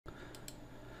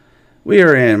We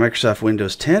are in Microsoft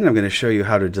Windows 10. I'm going to show you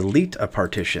how to delete a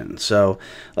partition. So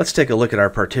let's take a look at our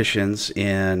partitions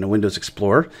in Windows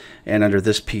Explorer. And under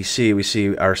this PC, we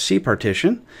see our C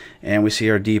partition and we see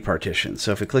our D partition.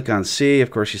 So if we click on C, of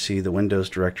course, you see the Windows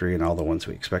directory and all the ones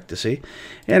we expect to see.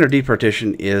 And our D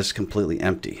partition is completely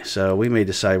empty. So we may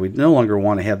decide we no longer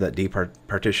want to have that D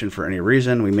partition for any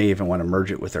reason. We may even want to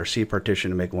merge it with our C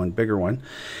partition to make one bigger one.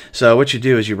 So what you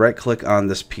do is you right-click on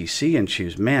this PC and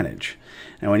choose Manage.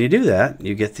 And when you do that,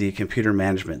 you get the computer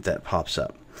management that pops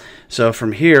up. So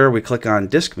from here, we click on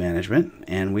Disk Management,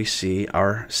 and we see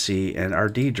our C and our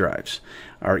D drives.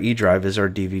 Our E drive is our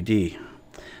DVD.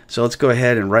 So let's go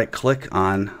ahead and right-click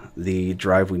on the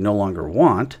drive we no longer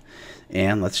want,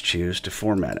 and let's choose to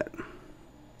format it.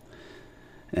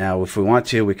 Now, if we want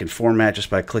to, we can format just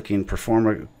by clicking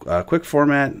Perform a Quick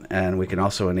Format, and we can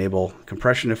also enable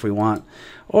compression if we want,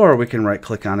 or we can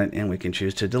right-click on it and we can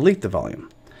choose to delete the volume.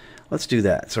 Let's do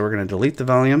that. So we're going to delete the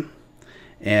volume,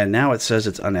 and now it says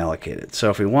it's unallocated. So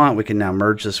if we want, we can now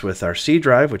merge this with our C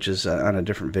drive, which is on a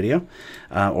different video,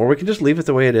 or we can just leave it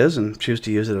the way it is and choose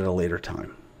to use it at a later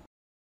time.